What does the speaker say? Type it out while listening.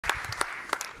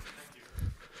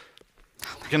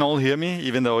you can all hear me,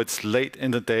 even though it's late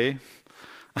in the day.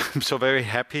 I'm so very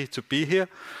happy to be here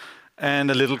and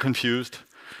a little confused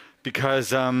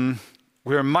because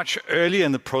we're much earlier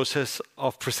in the process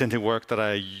of presenting work that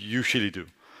I usually do.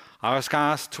 I was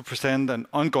asked to present an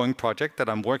ongoing project that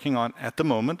I'm working on at the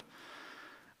moment,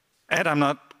 and I'm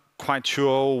not quite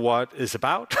sure what it's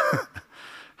about,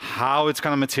 how it's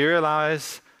going to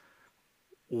materialize,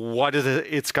 what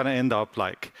it's going to end up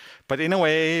like. But in a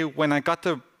way, when I got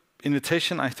the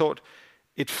invitation, I thought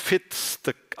it fits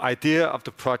the idea of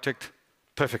the project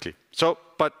perfectly. So,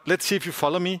 but let's see if you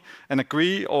follow me and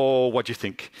agree or what you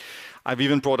think. I've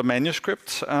even brought a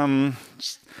manuscript,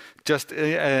 just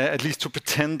at least to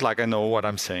pretend like I know what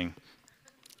I'm saying.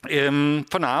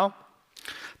 For now,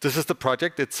 this is the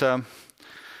project. It's a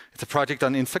project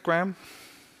on Instagram.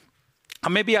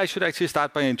 Maybe I should actually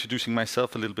start by introducing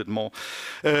myself a little bit more.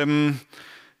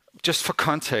 Just for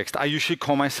context, I usually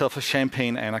call myself a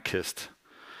champagne anarchist,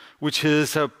 which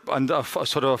is a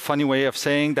sort of a funny way of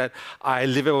saying that I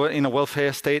live in a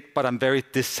welfare state, but I'm very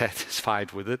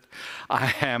dissatisfied with it.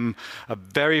 I am a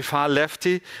very far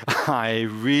lefty. I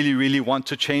really, really want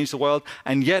to change the world,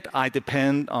 and yet I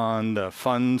depend on the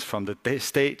funds from the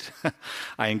state.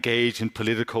 I engage in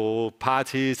political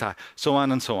parties, so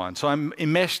on and so on. So I'm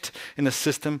enmeshed in a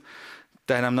system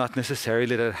that I'm not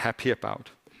necessarily that happy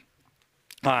about.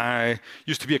 I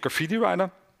used to be a graffiti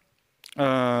writer.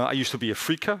 I used to be a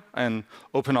freaker and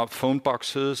open up phone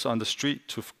boxes on the street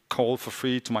to call for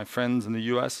free to my friends in the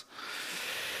US.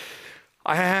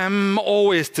 I am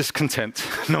always discontent,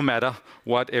 no matter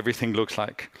what everything looks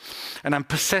like. And I'm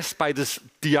possessed by this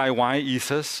DIY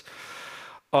ethos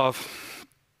I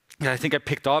think I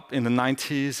picked up in the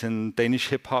 90s in Danish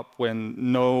hip-hop when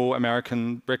no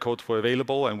American records were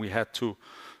available and we had to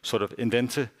sort of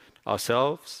invent it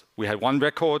ourselves. We had one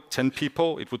record, 10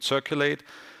 people, it would circulate.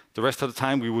 The rest of the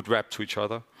time, we would rap to each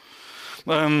other.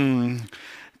 And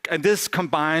this,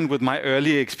 combined with my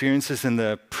early experiences in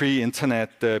the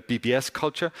pre-internet BBS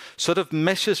culture, sort of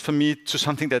meshes for me to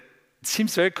something that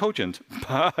seems very cogent,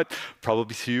 but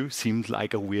probably to you seems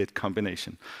like a weird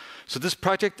combination. So this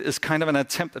project is kind of an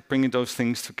attempt at bringing those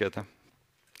things together.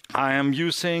 I am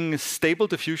using Stable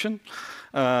Diffusion,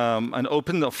 an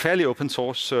open or fairly open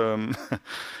source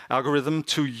algorithm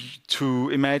to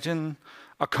imagine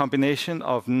a combination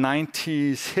of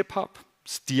 90s hip-hop,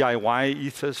 DIY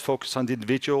ethos, focus on the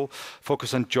individual,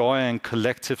 focus on joy and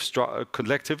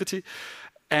collectivity,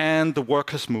 and the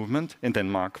workers' movement in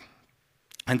Denmark.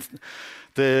 And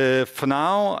for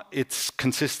now, it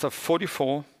consists of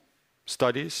 44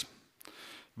 studies,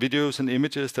 videos and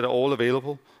images that are all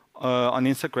available on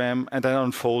Instagram, and then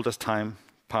unfold as time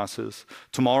passes.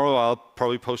 Tomorrow, I'll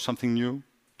probably post something new,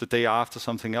 the day after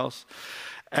something else,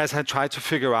 as I try to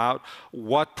figure out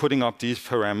what putting up these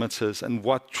parameters and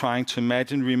what trying to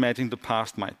reimagine the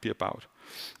past might be about.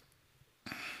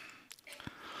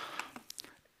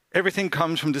 Everything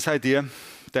comes from this idea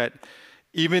that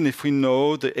even if we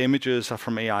know the images are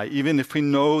from AI, even if we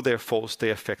know they're false, they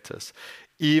affect us.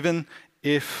 Even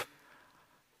if,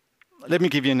 let me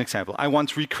give you an example. I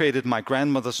once recreated my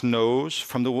grandmother's nose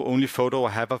from the only photo I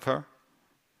have of her.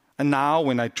 And now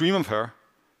when I dream of her,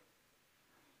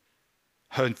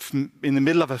 in the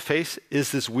middle of her face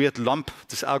is this weird lump,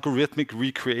 this algorithmic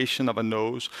recreation of a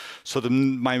nose. So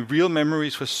my real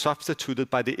memories were substituted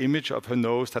by the image of her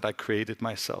nose that I created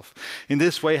myself. In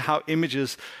this way, how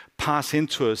images pass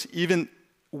into us, even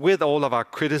with all of our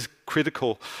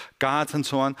critical guards and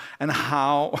so on, and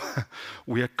how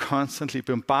we are constantly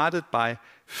bombarded by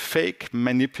fake,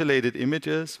 manipulated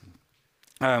images.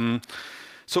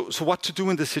 So what to do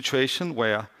in this situation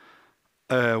where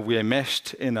we are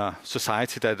enmeshed in a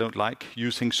society that I don't like,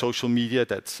 using social media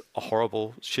that's a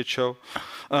horrible shit show.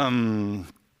 And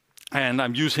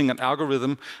I'm using an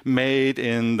algorithm made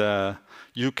in the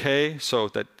UK so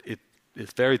that it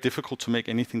is very difficult to make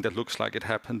anything that looks like it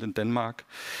happened in Denmark.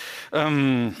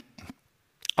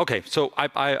 Okay, so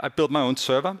I built my own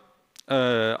server.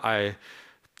 I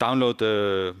download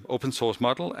the open source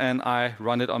model and I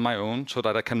run it on my own so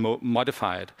that I can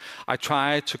modify it. I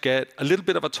try to get a little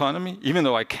bit of autonomy, even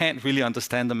though I can't really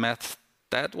understand the math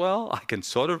that well. I can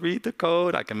sort of read the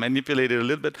code, I can manipulate it a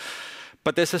little bit,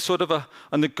 but there's a sort of a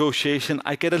negotiation.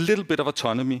 I get a little bit of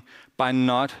autonomy by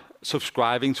not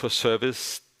subscribing to a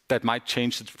service that might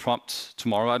change its prompts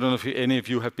tomorrow. I don't know if any of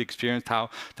you have experienced how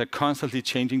they're constantly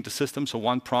changing the system, so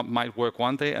one prompt might work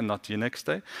one day and not the next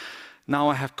day. Now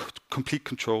I have complete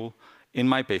control in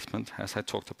my basement, as I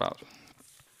talked about.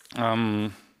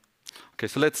 Okay,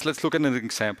 so let's look at an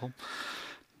example.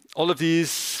 All of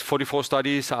these 44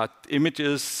 studies are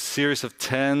images, series of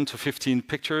 10 to 15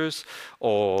 pictures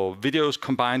or videos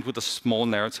combined with a small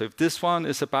narrative. This one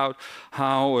is about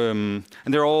how, and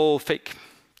they're all fake,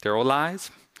 they're all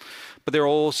lies, but they're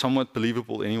all somewhat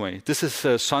believable anyway. This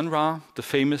is Sun Ra, the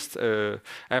famous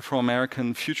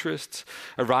Afro-American futurist,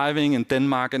 arriving in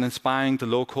Denmark and inspiring the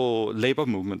local labor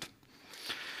movement.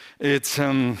 It's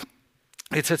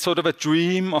a sort of a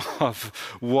dream of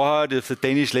what if the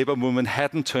Danish labor movement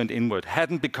hadn't turned inward,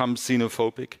 hadn't become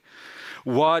xenophobic?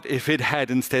 What if it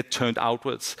had instead turned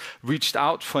outwards, reached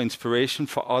out for inspiration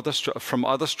from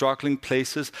other struggling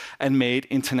places and made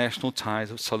international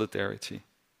ties of solidarity?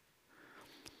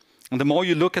 And the more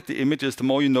you look at the images, the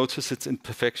more you notice its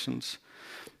imperfections.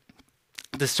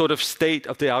 This sort of state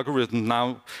of the algorithm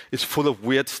now is full of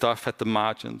weird stuff at the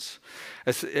margins.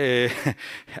 I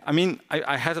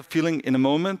had a feeling in a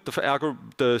moment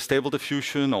the stable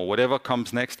diffusion or whatever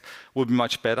comes next will be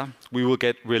much better. We will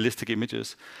get realistic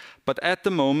images. But at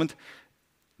the moment,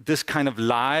 this kind of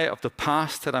lie of the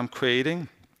past that I'm creating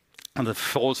and the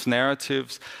false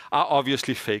narratives are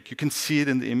obviously fake. You can see it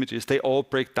in the images. They all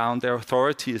break down. Their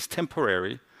authority is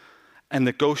temporary and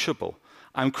negotiable.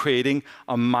 I'm creating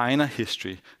a minor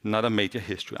history, not a major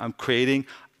history. I'm creating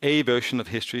a version of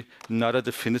history, not a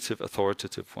definitive,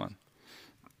 authoritative one.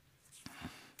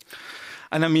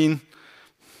 And I mean,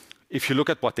 if you look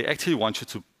at what they actually want you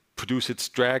to produce, it's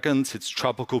dragons, it's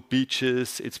tropical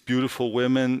beaches, it's beautiful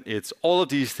women, it's all of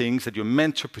these things that you're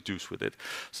meant to produce with it.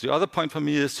 So the other point for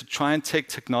me is to try and take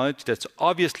technology that's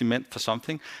obviously meant for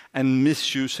something and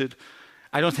misuse it.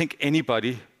 I don't think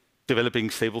anybody developing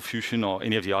Stable Diffusion or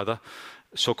any of the other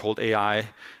so-called AI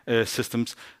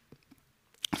systems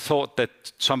thought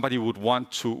that somebody would want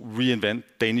to reinvent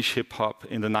Danish hip-hop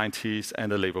in the 90s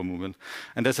and the labor movement.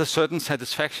 And there's a certain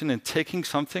satisfaction in taking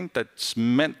something that's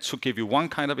meant to give you one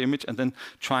kind of image and then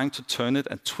trying to turn it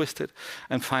and twist it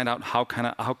and find out how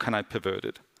can I pervert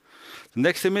it. The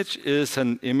next image is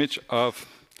an image of,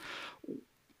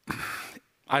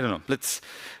 I don't know,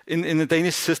 in the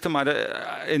Danish system,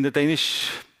 in the Danish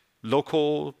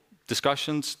local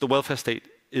discussions, the welfare state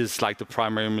is like the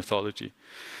primary mythology.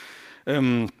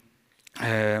 But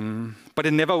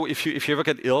it never, if you ever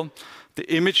get ill, the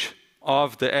image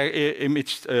of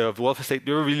the welfare state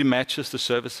never really matches the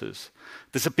services.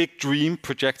 There's a big dream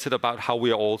projected about how we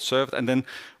are all served, and then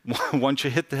once you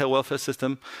hit the welfare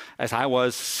system, as I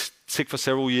was sick for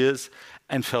several years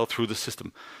and fell through the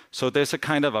system. So there's a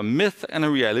kind of a myth and a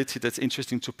reality that's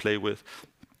interesting to play with.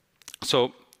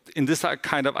 So in this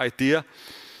kind of idea,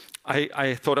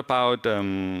 I thought about,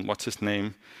 what's his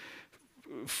name?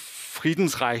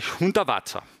 Friedensreich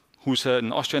Hundertwasser, who's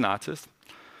an Austrian artist,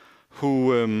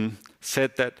 who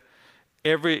said that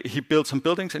he built some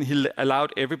buildings and he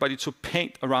allowed everybody to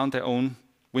paint around their own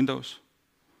windows.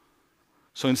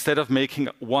 So instead of making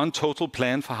one total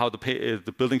plan for how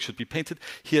the building should be painted,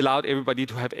 he allowed everybody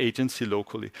to have agency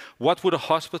locally. What would a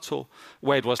hospital,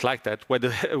 where it was like that, where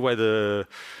the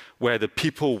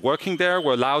people working there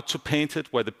were allowed to paint it,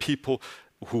 where the people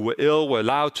who were ill were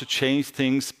allowed to change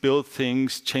things, build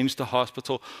things, change the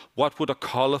hospital, what would a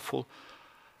colorful,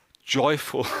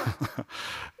 joyful,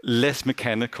 less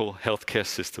mechanical healthcare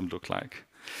system look like?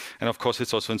 And of course,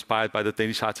 it's also inspired by the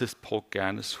Danish artist Paul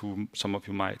Gernes, who some of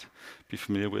you might be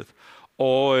familiar with.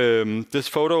 Or this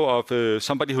photo of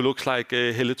somebody who looks like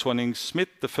Helle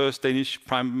Thorning-Schmidt, the first Danish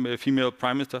female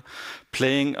prime minister,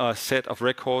 playing a set of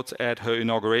records at her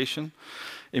inauguration.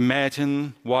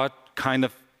 Imagine what kind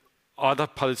of other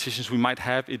politicians we might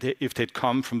have if they'd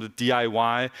come from the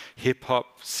DIY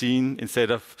hip-hop scene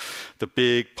instead of the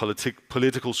big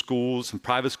political schools and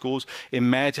private schools.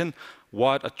 Imagine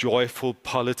what a joyful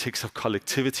politics of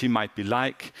collectivity might be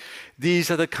like. These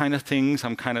are the kind of things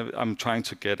I'm trying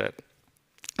to get at.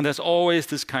 And there's always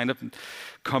this kind of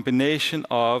combination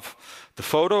of the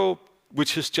photo,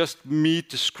 which is just me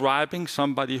describing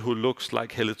somebody who looks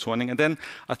like Helle Thorning, and then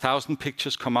 1,000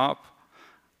 pictures come up.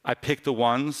 I pick the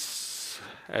ones,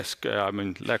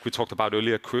 like we talked about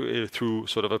earlier, through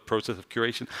sort of a process of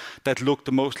curation, that look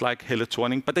the most like Helle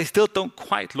Thorning, but they still don't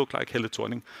quite look like Helle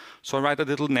Thorning. So I write a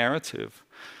little narrative.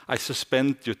 I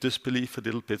suspend your disbelief a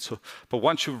little bit. But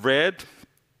once you've read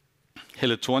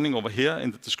Helle Thorning over here in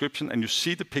the description and you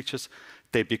see the pictures,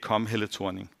 they become Helle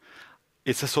Thorning.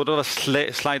 It's a sort of a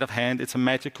sleight of hand. It's a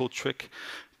magical trick.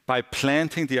 By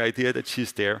planting the idea that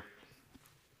she's there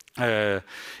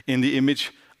in the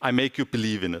image, I make you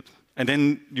believe in it. And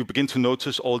then you begin to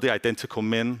notice all the identical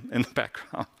men in the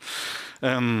background.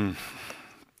 And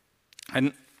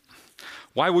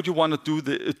why would you want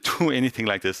to do anything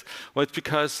like this? Well, it's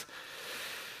because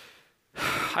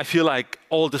I feel like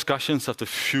all discussions of the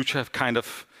future have kind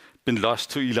of been lost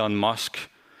to Elon Musk.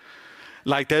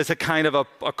 Like there's a kind of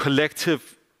a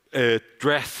collective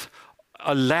dread,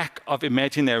 a lack of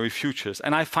imaginary futures.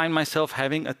 And I find myself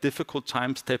having a difficult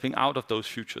time stepping out of those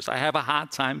futures. I have a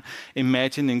hard time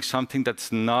imagining something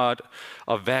that's not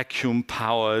a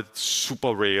vacuum-powered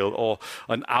super rail or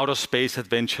an outer space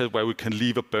adventure where we can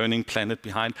leave a burning planet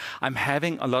behind. I'm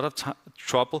having a lot of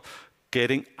trouble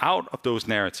getting out of those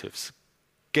narratives,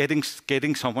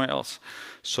 getting somewhere else.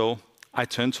 So I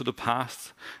turn to the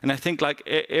past. And I think like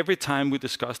every time we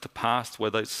discuss the past,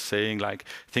 whether it's saying like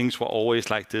things were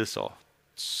always like this or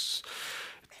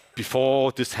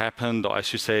before this happened, or I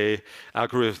should say,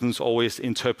 algorithms always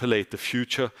interpolate the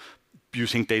future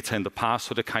using data in the past,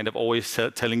 so they're kind of always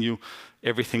telling you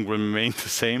everything will remain the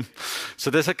same.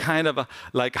 So there's a kind of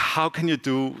like, how can you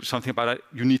do something about it?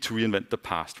 You need to reinvent the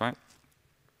past, right?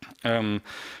 And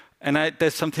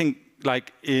there's something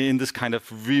like in this kind of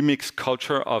remix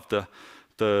culture of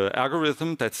the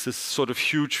algorithm, that's this sort of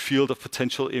huge field of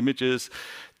potential images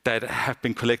that have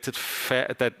been collected,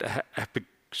 that have been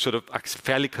sort of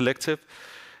fairly collective,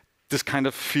 this kind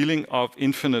of feeling of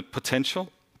infinite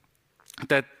potential,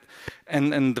 that,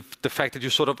 and the fact that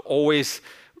you're sort of always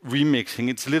remixing,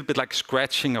 it's a little bit like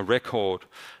scratching a record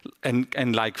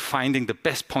and like finding the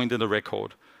best point in the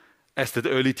record, as the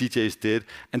early DJs did,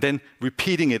 and then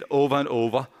repeating it over and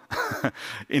over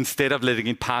instead of letting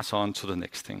it pass on to the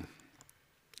next thing.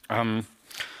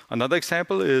 Another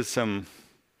example is,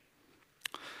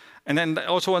 and then I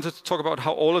also wanted to talk about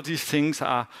how all of these things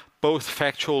are both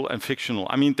factual and fictional.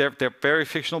 I mean, they're very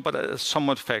fictional, but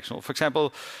somewhat factual. For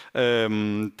example,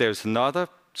 there's another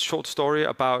short story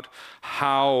about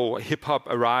how hip-hop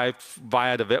arrived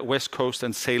via the West Coast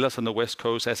and sailors on the West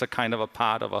Coast as a kind of a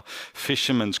part of a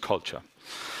fisherman's culture,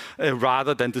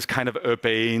 rather than this kind of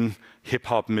urbane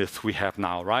hip-hop myth we have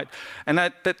now, right? And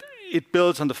that it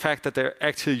builds on the fact that there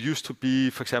actually used to be,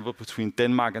 for example, between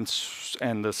Denmark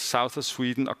and the south of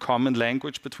Sweden, a common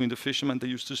language between the fishermen. They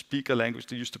used to speak a language.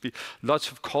 There used to be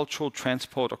lots of cultural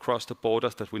transport across the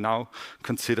borders that we now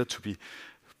consider to be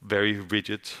very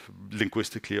rigid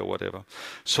linguistically or whatever.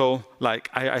 So like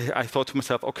I thought to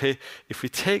myself, okay, if we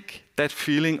take that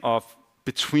feeling of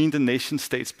between the nation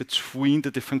states, between the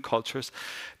different cultures,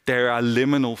 there are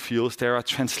liminal fields, there are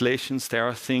translations, there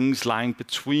are things lying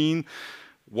between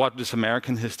what is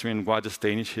American history and what is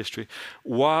Danish history.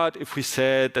 What if we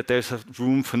said that there's a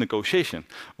room for negotiation?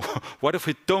 What if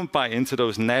we don't buy into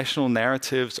those national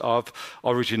narratives of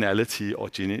originality or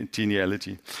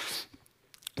genealogy?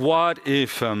 What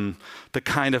if the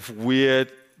kind of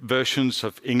weird versions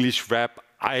of English rap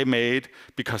I made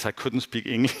because I couldn't speak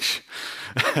English,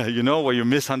 you know, where you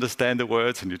misunderstand the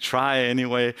words and you try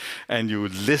anyway, and you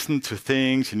listen to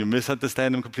things and you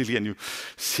misunderstand them completely, and you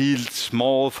see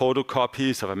small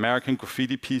photocopies of American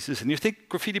graffiti pieces, and you think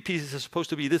graffiti pieces are supposed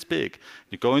to be this big.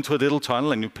 You go into a little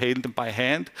tunnel and you paint them by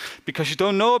hand because you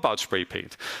don't know about spray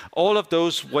paint. All of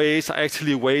those ways are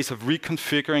actually ways of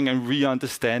reconfiguring and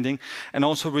re-understanding, and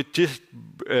also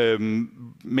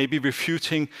maybe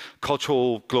refuting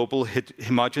cultural global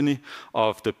homogeny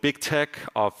of the big tech,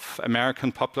 of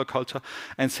American popular culture,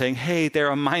 and saying, hey, there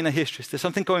are minor histories, there's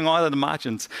something going on at the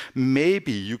margins.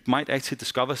 Maybe you might actually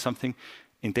discover something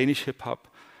in Danish hip-hop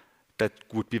that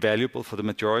would be valuable for the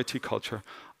majority culture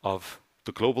of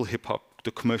the global hip-hop,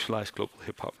 the commercialized global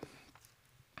hip-hop.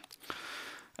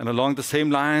 And along the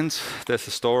same lines, there's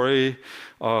a story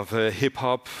of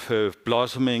hip-hop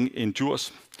blossoming in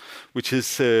Djurs, which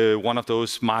is one of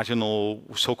those marginal,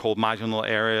 so-called marginal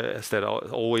areas that are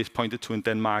always pointed to in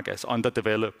Denmark as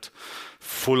underdeveloped,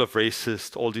 full of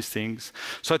racist, all these things.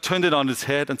 So I turned it on its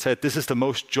head and said, this is the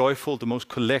most joyful, the most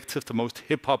collective, the most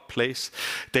hip-hop place.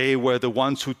 They were the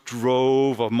ones who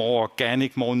drove a more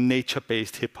organic, more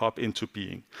nature-based hip-hop into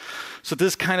being. So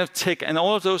this kind of tech, and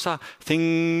all of those are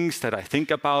things that I think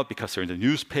about because they're in the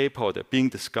newspaper or they're being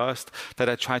discussed, that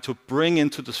I try to bring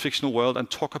into this fictional world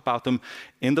and talk about them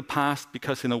in the past,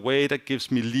 because in a way that gives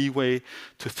me leeway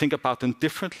to think about them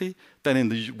differently than in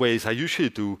the ways I usually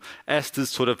do, as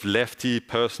this sort of lefty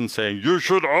person saying, you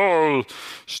should all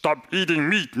stop eating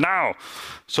meat now.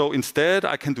 So instead,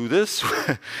 I can do this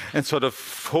and sort of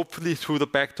hopefully through the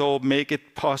back door make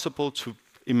it possible to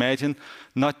imagine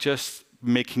not just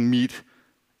making meat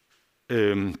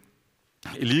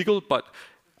illegal, but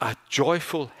a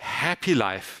joyful, happy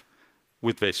life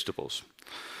with vegetables.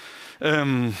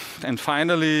 And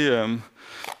finally,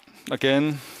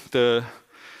 again, the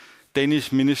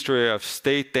Danish Ministry of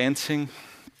State dancing.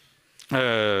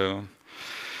 Maybe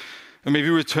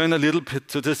return a little bit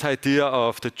to this idea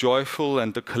of the joyful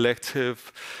and the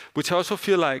collective, which I also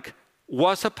feel like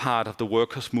was a part of the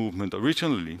workers' movement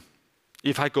originally.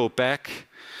 If I go back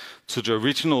So the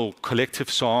original collective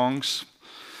songs,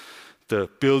 the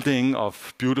building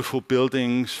of beautiful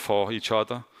buildings for each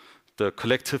other, the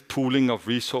collective pooling of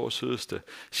resources, the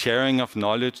sharing of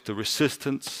knowledge, the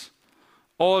resistance,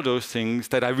 all those things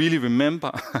that I really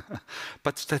remember,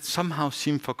 but that somehow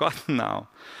seem forgotten now.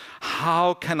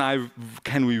 How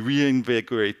can we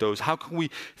reinvigorate those? How can we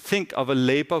think of a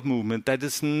labor movement that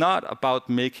is not about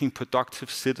making productive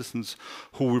citizens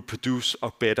who will produce a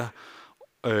better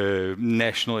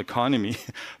national economy,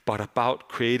 but about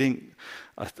creating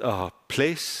a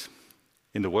place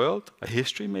in the world, a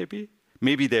history maybe?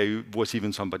 Maybe there was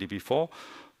even somebody before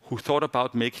who thought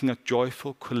about making a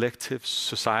joyful collective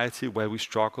society where we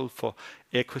struggle for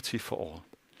equity for all.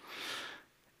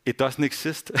 It doesn't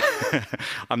exist.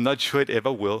 I'm not sure it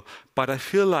ever will. But I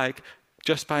feel like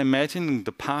just by imagining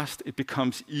the past, it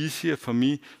becomes easier for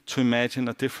me to imagine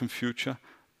a different future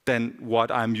than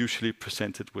what I'm usually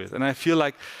presented with. And I feel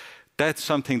like that's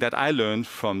something that I learned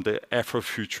from the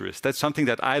Afrofuturists. That's something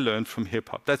that I learned from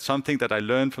hip-hop. That's something that I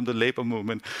learned from the labor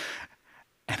movement.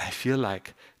 And I feel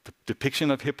like the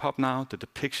depiction of hip-hop now, the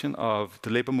depiction of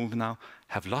the labor movement now,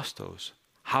 have lost those.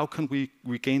 How can we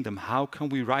regain them? How can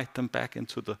we write them back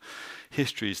into the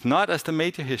histories? Not as the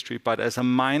major history, but as a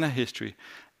minor history.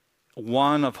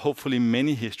 One of hopefully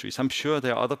many histories. I'm sure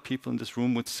there are other people in this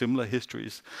room with similar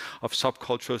histories of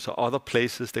subcultures or other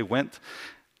places they went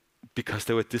because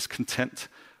they were discontent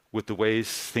with the ways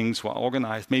things were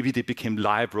organized. Maybe they became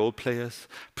live role players,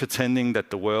 pretending that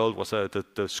the world was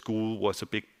the school was a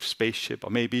big spaceship, or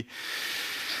maybe,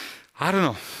 I don't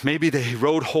know, maybe they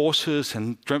rode horses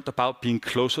and dreamt about being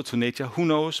closer to nature. Who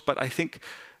knows? But I think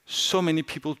so many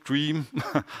people dream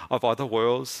of other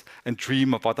worlds and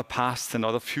dream of other pasts and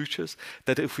other futures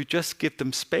that if we just give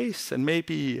them space and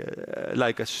maybe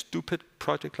like a stupid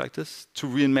project like this to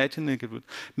reimagine it,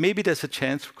 maybe there's a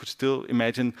chance we could still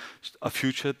imagine a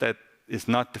future that is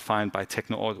not defined by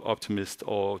techno-optimists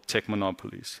or tech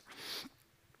monopolies.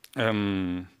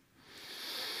 Yeah,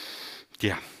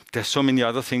 there's so many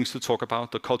other things to talk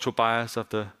about. The cultural bias of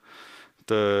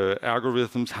the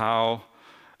algorithms, how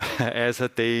as a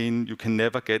Dane, you can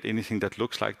never get anything that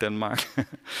looks like Denmark.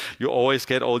 You always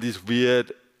get all these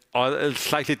weird,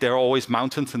 slightly there are always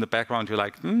mountains in the background. You're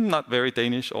like, not very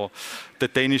Danish. Or the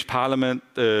Danish parliament,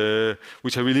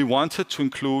 which I really wanted to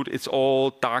include, it's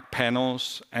all dark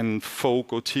panels and faux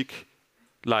gothic,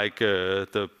 like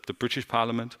the British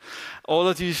parliament. All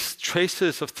of these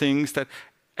traces of things that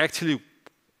actually,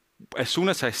 as soon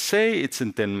as I say it's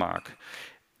in Denmark,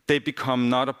 they become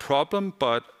not a problem,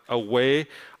 but a way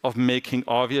of making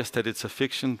obvious that it's a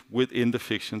fiction within the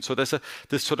fiction. So there's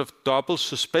this sort of double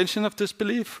suspension of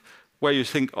disbelief where you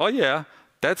think, oh yeah,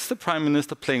 that's the prime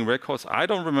minister playing records. I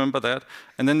don't remember that.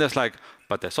 And then there's like,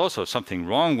 but there's also something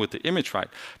wrong with the image, right?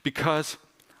 Because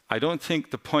I don't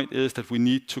think the point is that we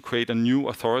need to create a new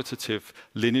authoritative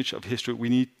lineage of history. We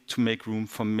need to make room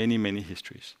for many, many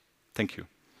histories. Thank you.